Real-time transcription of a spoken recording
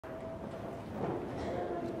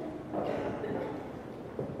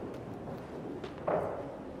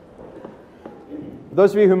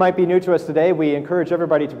those of you who might be new to us today, we encourage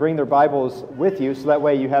everybody to bring their Bibles with you so that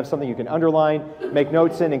way you have something you can underline, make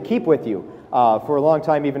notes in, and keep with you for a long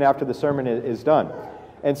time, even after the sermon is done.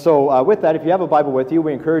 And so with that, if you have a Bible with you,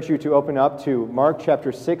 we encourage you to open up to Mark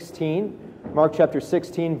chapter 16,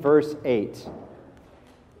 verse 8.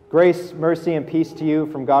 Grace, mercy, and peace to you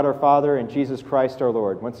from God our Father and Jesus Christ our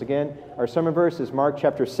Lord. Once again, our sermon verse is Mark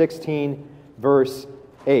chapter 16, verse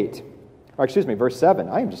 8. Or excuse me, verse 7.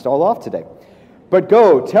 I am just all off today. But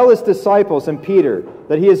go, tell his disciples and Peter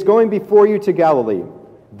that he is going before you to Galilee.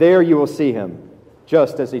 There you will see him,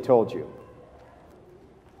 just as he told you.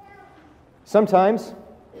 Sometimes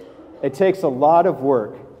it takes a lot of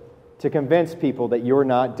work to convince people that you're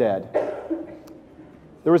not dead.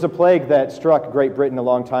 There was a plague that struck Great Britain a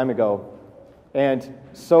long time ago, and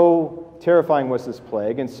so terrifying was this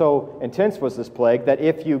plague, and so intense was this plague, that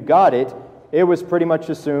if you got it, it was pretty much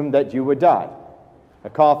assumed that you would die. A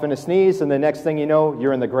cough and a sneeze, and the next thing you know,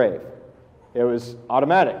 you're in the grave. It was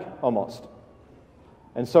automatic, almost.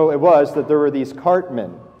 And so it was that there were these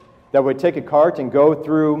cartmen that would take a cart and go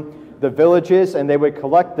through the villages, and they would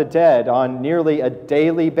collect the dead on nearly a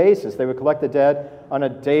daily basis. They would collect the dead on a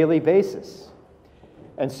daily basis.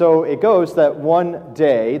 And so it goes that one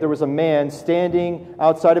day, there was a man standing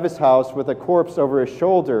outside of his house with a corpse over his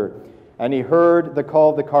shoulder, and he heard the call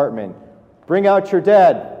of the cartman, "Bring out your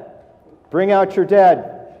dead! Bring out your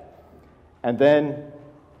dead!" And then,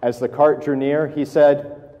 as the cart drew near, he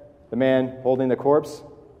said, the man holding the corpse,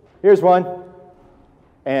 "Here's one."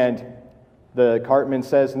 And the cartman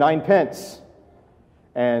says, "9 pence."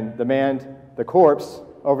 And the corpse,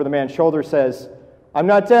 over the man's shoulder says, "I'm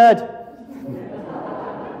not dead."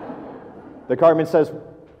 The cartman says,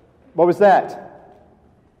 "What was that?"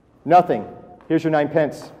 "Nothing. Here's your 9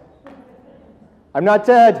 pence." "I'm not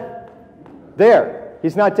dead." "There.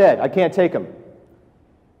 He's not dead. I can't take him."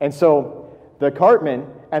 And so the cartman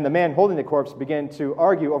and the man holding the corpse begin to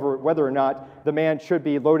argue over whether or not the man should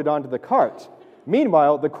be loaded onto the cart.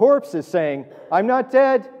 Meanwhile, the corpse is saying, "I'm not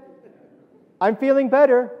dead. I'm feeling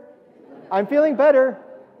better. I'm feeling better.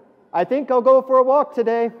 I think I'll go for a walk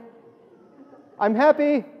today. I'm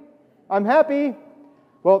happy. I'm happy."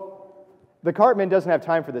 Well, the cartman doesn't have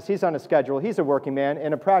time for this. He's on a schedule. He's a working man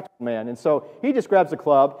and a practical man. And so he just grabs a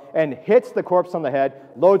club and hits the corpse on the head,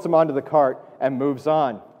 loads him onto the cart, and moves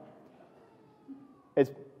on. It's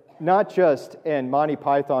not just in Monty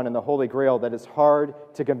Python and the Holy Grail that it's hard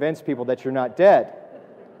to convince people that you're not dead.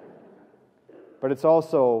 But it's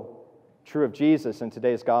also true of Jesus in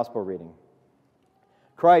today's gospel reading.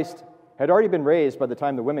 Christ had already been raised by the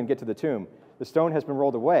time the women get to the tomb. The stone has been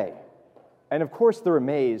rolled away. And of course they're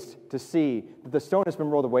amazed to see that the stone has been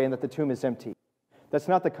rolled away and that the tomb is empty. That's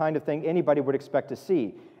not the kind of thing anybody would expect to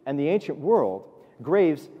see. In the ancient world,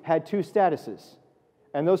 graves had two statuses.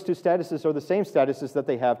 And those two statuses are the same statuses that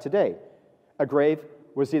they have today. A grave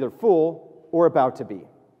was either full or about to be.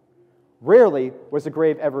 Rarely was a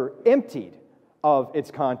grave ever emptied of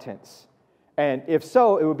its contents. And if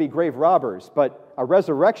so, it would be grave robbers. But a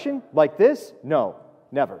resurrection like this? No,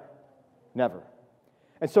 never. Never.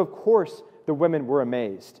 And so, of course, the women were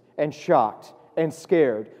amazed and shocked and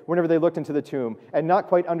scared whenever they looked into the tomb and not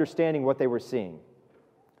quite understanding what they were seeing.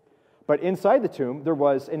 But inside the tomb, there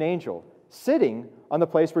was an angel sitting on the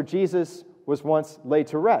place where Jesus was once laid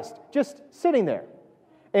to rest, just sitting there.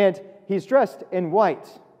 And he's dressed in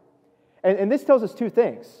white. And this tells us two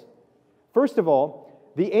things. First of all,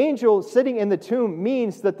 the angel sitting in the tomb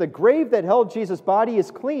means that the grave that held Jesus' body is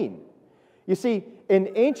clean. You see,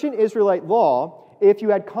 in ancient Israelite law, if you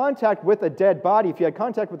had contact with a dead body, if you had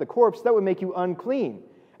contact with a corpse, that would make you unclean.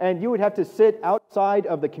 And you would have to sit outside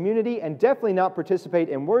of the community and definitely not participate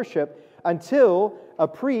in worship until a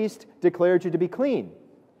priest declared you to be clean.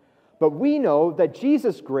 But we know that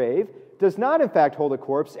Jesus' grave does not in fact hold a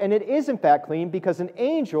corpse, and it is in fact clean because an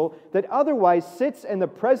angel that otherwise sits in the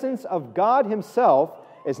presence of God himself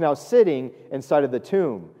is now sitting inside of the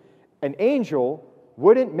tomb. An angel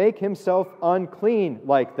wouldn't make himself unclean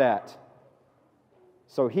like that.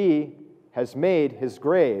 So he has made his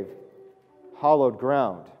grave hallowed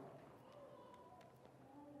ground.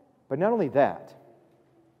 But not only that,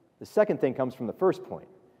 the second thing comes from the first point,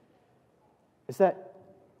 is that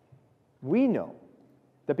we know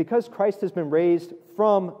that because Christ has been raised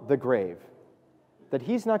from the grave, that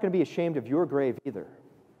he's not going to be ashamed of your grave either.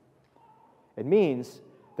 It means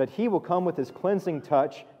that he will come with his cleansing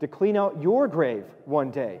touch to clean out your grave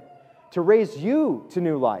one day, to raise you to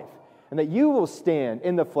new life, and that you will stand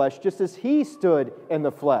in the flesh just as he stood in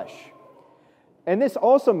the flesh. And this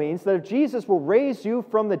also means that if Jesus will raise you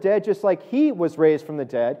from the dead just like he was raised from the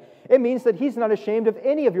dead, it means that he's not ashamed of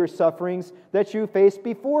any of your sufferings that you faced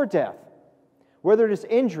before death. Whether it is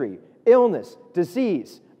injury, illness,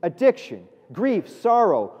 disease, addiction, grief,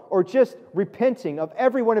 sorrow, or just repenting of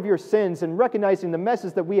every one of your sins and recognizing the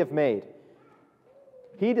messes that we have made,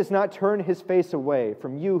 He does not turn His face away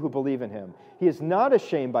from you who believe in Him. He is not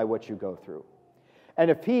ashamed by what you go through.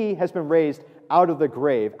 And if He has been raised out of the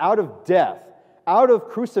grave, out of death, out of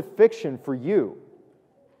crucifixion for you,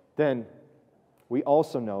 then we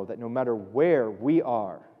also know that no matter where we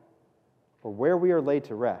are or where we are laid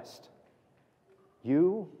to rest,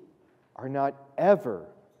 you are not ever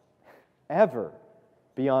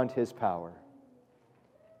beyond His power.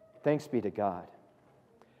 Thanks be to God.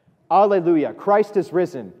 Alleluia. Christ is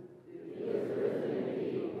risen. He is risen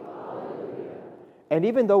indeed. Alleluia. And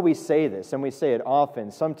even though we say this, and we say it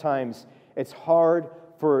often, sometimes it's hard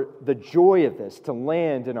for the joy of this to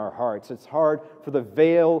land in our hearts. It's hard for the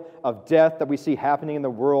veil of death that we see happening in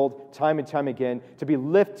the world time and time again to be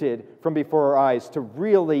lifted from before our eyes, to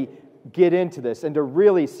really get into this and to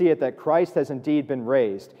really see it that Christ has indeed been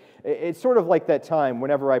raised. It's sort of like that time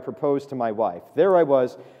whenever I proposed to my wife. There I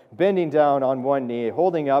was, bending down on one knee,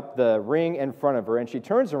 holding up the ring in front of her, and she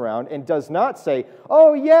turns around and does not say,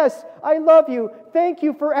 "Oh yes, I love you. Thank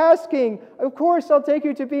you for asking. Of course I'll take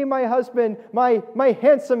you to be my husband, my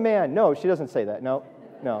handsome man." No, she doesn't say that. No,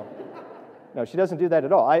 she doesn't do that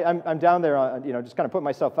at all. I'm down there, just kind of put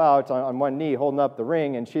myself out on one knee, holding up the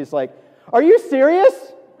ring, and she's like, "Are you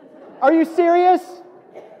serious? Are you serious?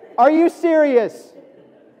 Are you serious?"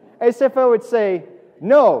 As if I would say,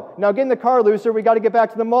 "No, now get in the car, loser. We got to get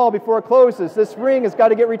back to the mall before it closes. This ring has got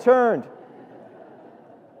to get returned."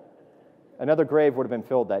 Another grave would have been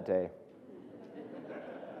filled that day.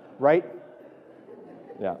 Right?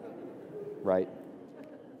 Yeah, right.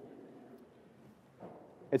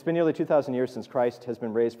 It's been nearly 2,000 years since Christ has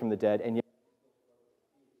been raised from the dead, and yet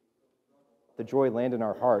the joy land in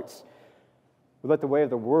our hearts. We let the way of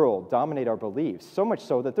the world dominate our beliefs, so much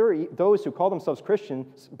so that there are those who call themselves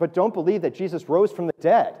Christians but don't believe that Jesus rose from the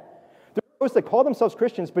dead. There are those that call themselves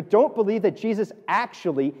Christians but don't believe that Jesus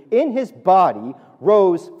actually, in His body,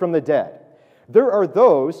 rose from the dead. There are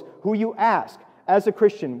those who you ask, as a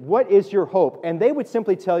Christian, "What is your hope?" And they would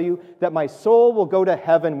simply tell you that my soul will go to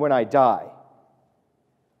heaven when I die.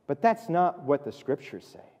 But that's not what the Scriptures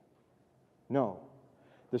say. No.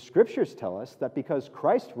 The Scriptures tell us that because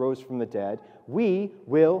Christ rose from the dead, we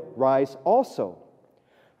will rise also.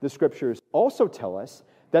 The Scriptures also tell us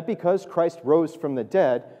that because Christ rose from the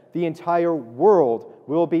dead, the entire world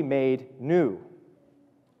will be made new.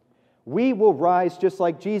 We will rise just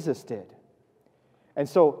like Jesus did. And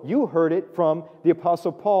so you heard it from the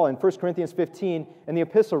Apostle Paul in 1 Corinthians 15 in the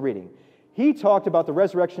epistle reading. He talked about the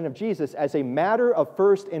resurrection of Jesus as a matter of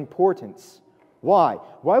first importance. Why?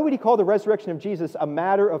 Why would he call the resurrection of Jesus a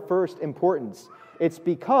matter of first importance? It's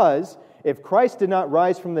because if Christ did not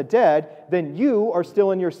rise from the dead, then you are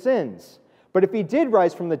still in your sins. But if He did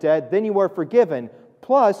rise from the dead, then you are forgiven.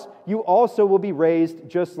 Plus, you also will be raised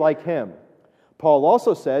just like Him. Paul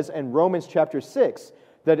also says in Romans chapter 6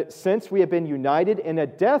 that since we have been united in a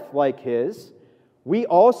death like His, we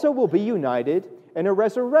also will be united in a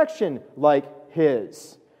resurrection like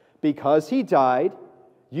His. Because He died,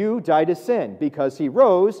 you died to sin. Because He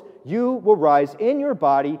rose, you will rise in your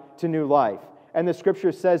body to new life. And the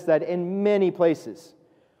Scripture says that in many places.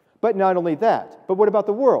 But not only that, but what about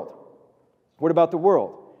the world? What about the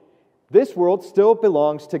world? This world still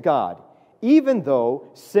belongs to God, even though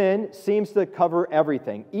sin seems to cover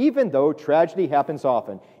everything, even though tragedy happens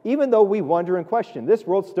often, even though we wonder and question. This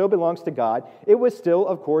world still belongs to God. It was still,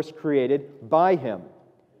 of course, created by Him.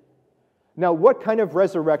 Now, what kind of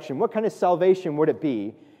resurrection, what kind of salvation would it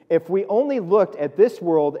be if we only looked at this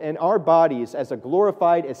world and our bodies as a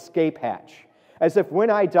glorified escape hatch? As if when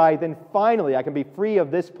I die, then finally I can be free of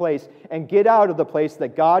this place and get out of the place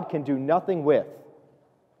that God can do nothing with.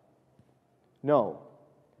 No.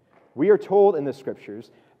 We are told in the Scriptures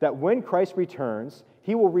that when Christ returns,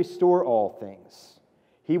 He will restore all things.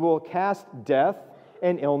 He will cast death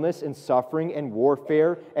and illness and suffering and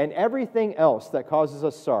warfare and everything else that causes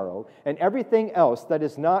us sorrow and everything else that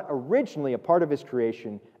is not originally a part of His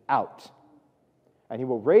creation out. And He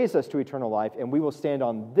will raise us to eternal life, and we will stand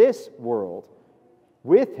on this world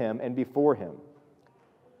with Him and before Him.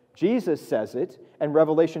 Jesus says it in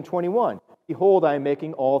Revelation 21. "Behold, I am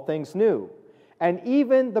making all things new." And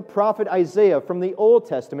even the prophet Isaiah from the Old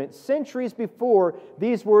Testament, centuries before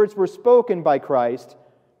these words were spoken by Christ,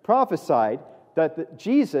 prophesied that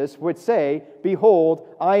Jesus would say, "Behold,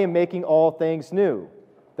 I am making all things new."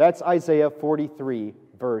 That's Isaiah 43,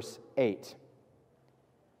 verse 8.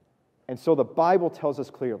 And so the Bible tells us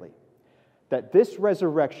clearly that this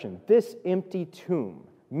resurrection, this empty tomb,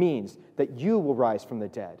 means that you will rise from the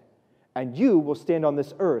dead. and you will stand on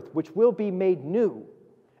this earth, which will be made new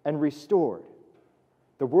and restored.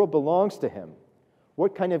 The world belongs to him.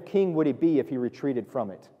 What kind of king would he be if he retreated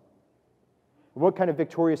from it? What kind of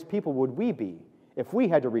victorious people would we be if we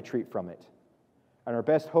had to retreat from it? And our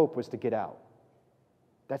best hope was to get out.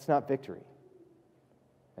 That's not victory.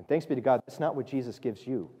 And thanks be to God, that's not what Jesus gives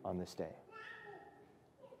you on this day.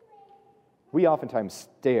 We oftentimes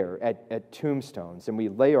stare at tombstones, and we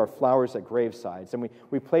lay our flowers at gravesides, and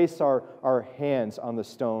we place our hands on the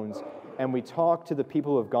stones, and we talk to the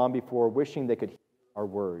people who have gone before, wishing they could hear our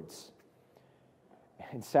words.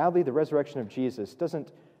 And sadly, the resurrection of Jesus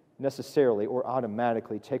doesn't necessarily or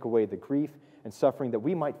automatically take away the grief and suffering that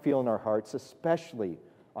we might feel in our hearts, especially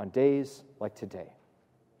on days like today.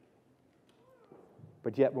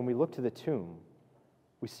 But yet, when we look to the tomb,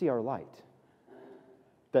 we see our light.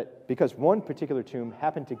 That because one particular tomb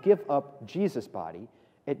happened to give up Jesus' body,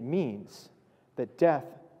 it means that death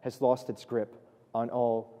has lost its grip on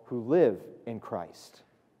all who live in Christ.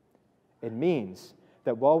 It means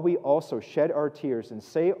that while we also shed our tears and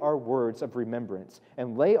say our words of remembrance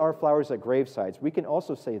and lay our flowers at gravesides, we can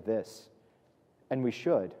also say this, and we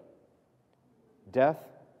should. Death,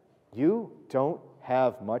 you don't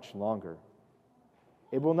have much longer.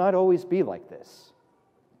 It will not always be like this.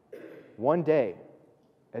 One day,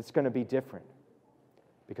 it's going to be different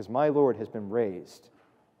because my Lord has been raised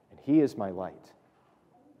and he is my light.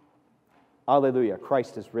 Alleluia,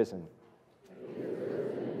 Christ is risen. He is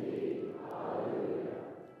risen indeed. Alleluia.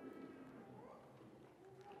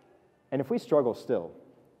 And if we struggle still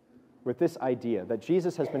with this idea that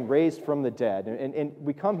Jesus has been raised from the dead, and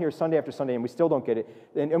we come here Sunday after Sunday and we still don't get it,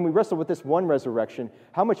 and we wrestle with this one resurrection,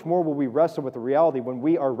 how much more will we wrestle with the reality when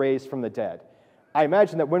we are raised from the dead? I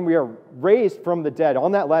imagine that when we are raised from the dead,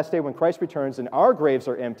 on that last day when Christ returns and our graves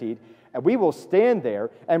are emptied, and we will stand there,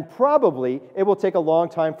 and probably it will take a long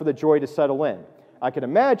time for the joy to settle in. I can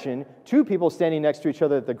imagine two people standing next to each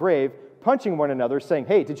other at the grave, punching one another, saying,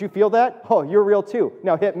 "Hey, did you feel that? Oh, you're real too.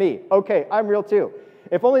 Now hit me. Okay, I'm real too."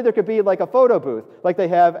 If only there could be like a photo booth, like they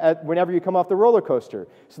have whenever you come off the roller coaster.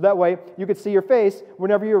 So that way you could see your face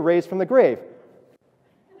whenever you're raised from the grave.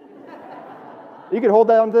 You could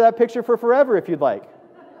hold on to that picture for forever if you'd like.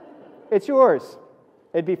 It's yours.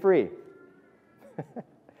 It'd be free.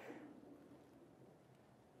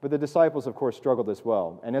 But the disciples, of course, struggled as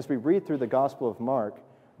well. And as we read through the Gospel of Mark,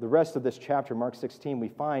 the rest of this chapter, Mark 16, we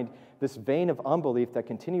find this vein of unbelief that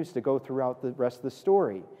continues to go throughout the rest of the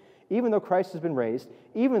story. Even though Christ has been raised,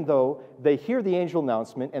 even though they hear the angel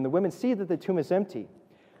announcement and the women see that the tomb is empty.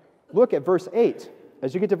 Look at verse 8.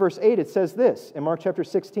 As you get to verse 8, it says this in Mark chapter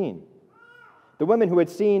 16. The women who had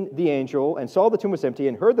seen the angel and saw the tomb was empty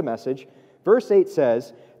and heard the message, verse 8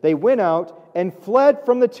 says, they went out and fled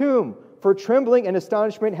from the tomb, for trembling and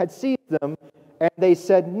astonishment had seized them, and they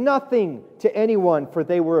said nothing to anyone, for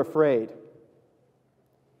they were afraid.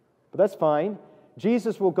 But that's fine.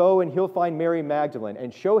 Jesus will go and he'll find Mary Magdalene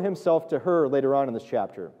and show himself to her later on in this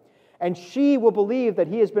chapter. And she will believe that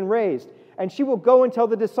he has been raised, and she will go and tell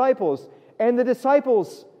the disciples, and the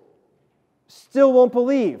disciples still won't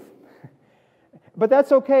believe. But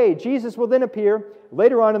that's okay. Jesus will then appear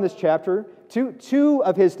later on in this chapter to two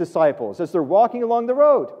of his disciples as they're walking along the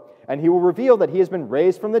road. And he will reveal that he has been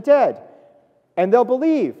raised from the dead. And they'll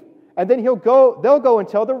believe. And then they'll go and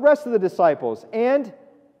tell the rest of the disciples. And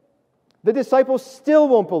the disciples still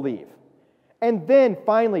won't believe. And then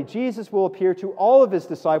finally, Jesus will appear to all of his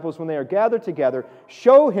disciples when they are gathered together,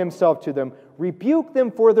 show himself to them, rebuke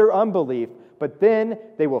them for their unbelief. But then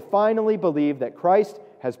they will finally believe that Christ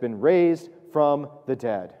has been raised from the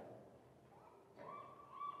dead.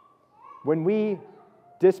 When we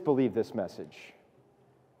disbelieve this message,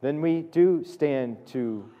 then we do stand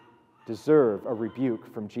to deserve a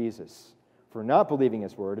rebuke from Jesus for not believing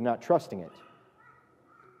his word and not trusting it.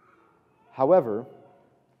 However,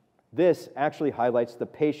 this actually highlights the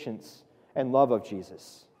patience and love of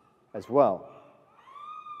Jesus as well.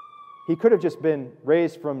 He could have just been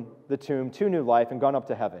raised from the tomb to new life and gone up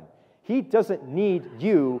to heaven. He doesn't need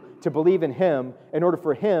you to believe in him in order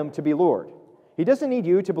for him to be Lord. He doesn't need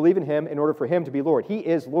you to believe in him in order for him to be Lord. He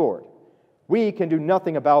is Lord. We can do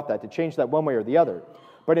nothing about that to change that one way or the other.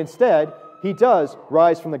 But instead, he does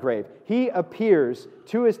rise from the grave. He appears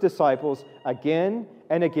to his disciples again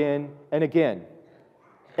and again and again.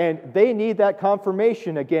 And they need that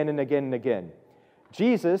confirmation again and again and again.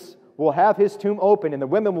 Jesus will have his tomb open, and the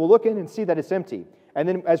women will look in and see that it's empty. And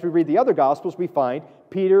then as we read the other Gospels, we find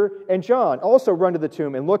Peter and John also run to the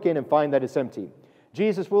tomb and look in and find that it's empty.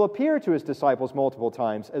 Jesus will appear to his disciples multiple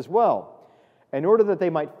times as well, in order that they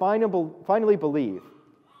might finally believe.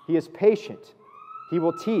 He is patient. He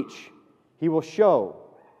will teach. He will show.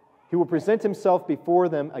 He will present himself before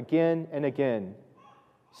them again and again,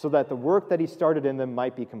 so that the work that he started in them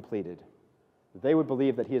might be completed. They would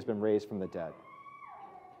believe that he has been raised from the dead.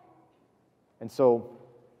 And so,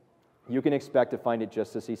 you can expect to find it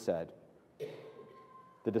just as he said.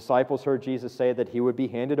 The disciples heard Jesus say that he would be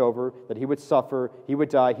handed over, that he would suffer, he would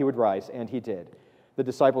die, he would rise, and he did. The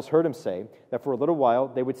disciples heard him say that for a little while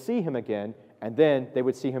they would see him again, and then they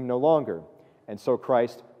would see him no longer. And so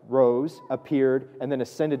Christ rose, appeared, and then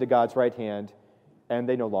ascended to God's right hand, and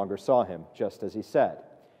they no longer saw him, just as he said.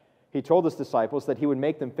 He told his disciples that he would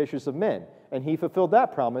make them fishers of men, and he fulfilled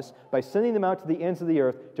that promise by sending them out to the ends of the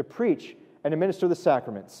earth to preach and administer the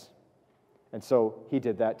sacraments. And so he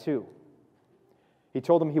did that too. He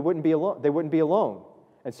told them they wouldn't be alone,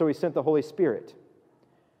 and so he sent the Holy Spirit.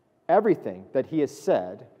 Everything that he has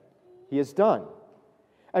said, he has done.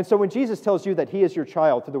 And so when Jesus tells you that he is your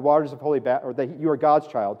child through the waters of holy baptism, or that you are God's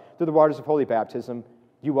child through the waters of holy baptism,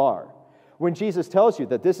 you are. When Jesus tells you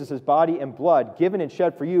that this is his body and blood given and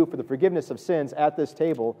shed for you for the forgiveness of sins at this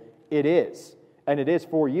table, it is. And it is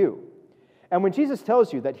for you. And when Jesus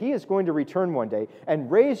tells you that he is going to return one day and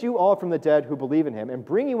raise you all from the dead who believe in him and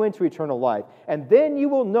bring you into eternal life, and then you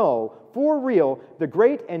will know for real the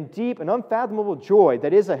great and deep and unfathomable joy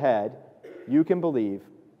that is ahead, you can believe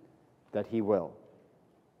that he will.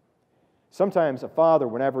 Sometimes a father,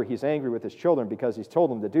 whenever he's angry with his children because he's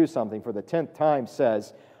told them to do something for the 10th time,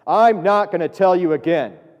 says, "I'm not going to tell you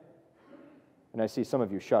again." And I see some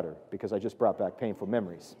of you shudder because I just brought back painful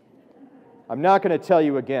memories. I'm not going to tell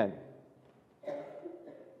you again.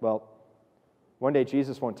 Well, one day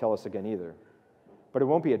Jesus won't tell us again either. But it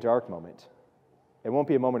won't be a dark moment. It won't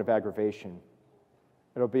be a moment of aggravation.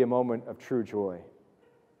 It'll be a moment of true joy.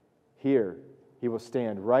 Here, he will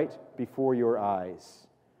stand right before your eyes,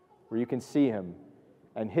 where you can see him,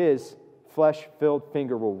 and his flesh-filled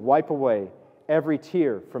finger will wipe away every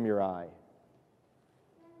tear from your eye.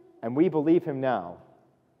 And we believe him now,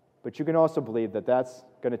 but you can also believe that that's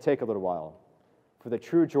going to take a little while for the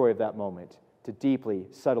true joy of that moment to deeply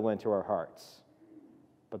settle into our hearts.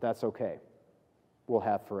 But that's okay. We'll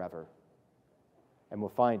have forever. And we'll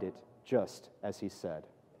find it just as he said.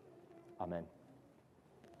 Amen.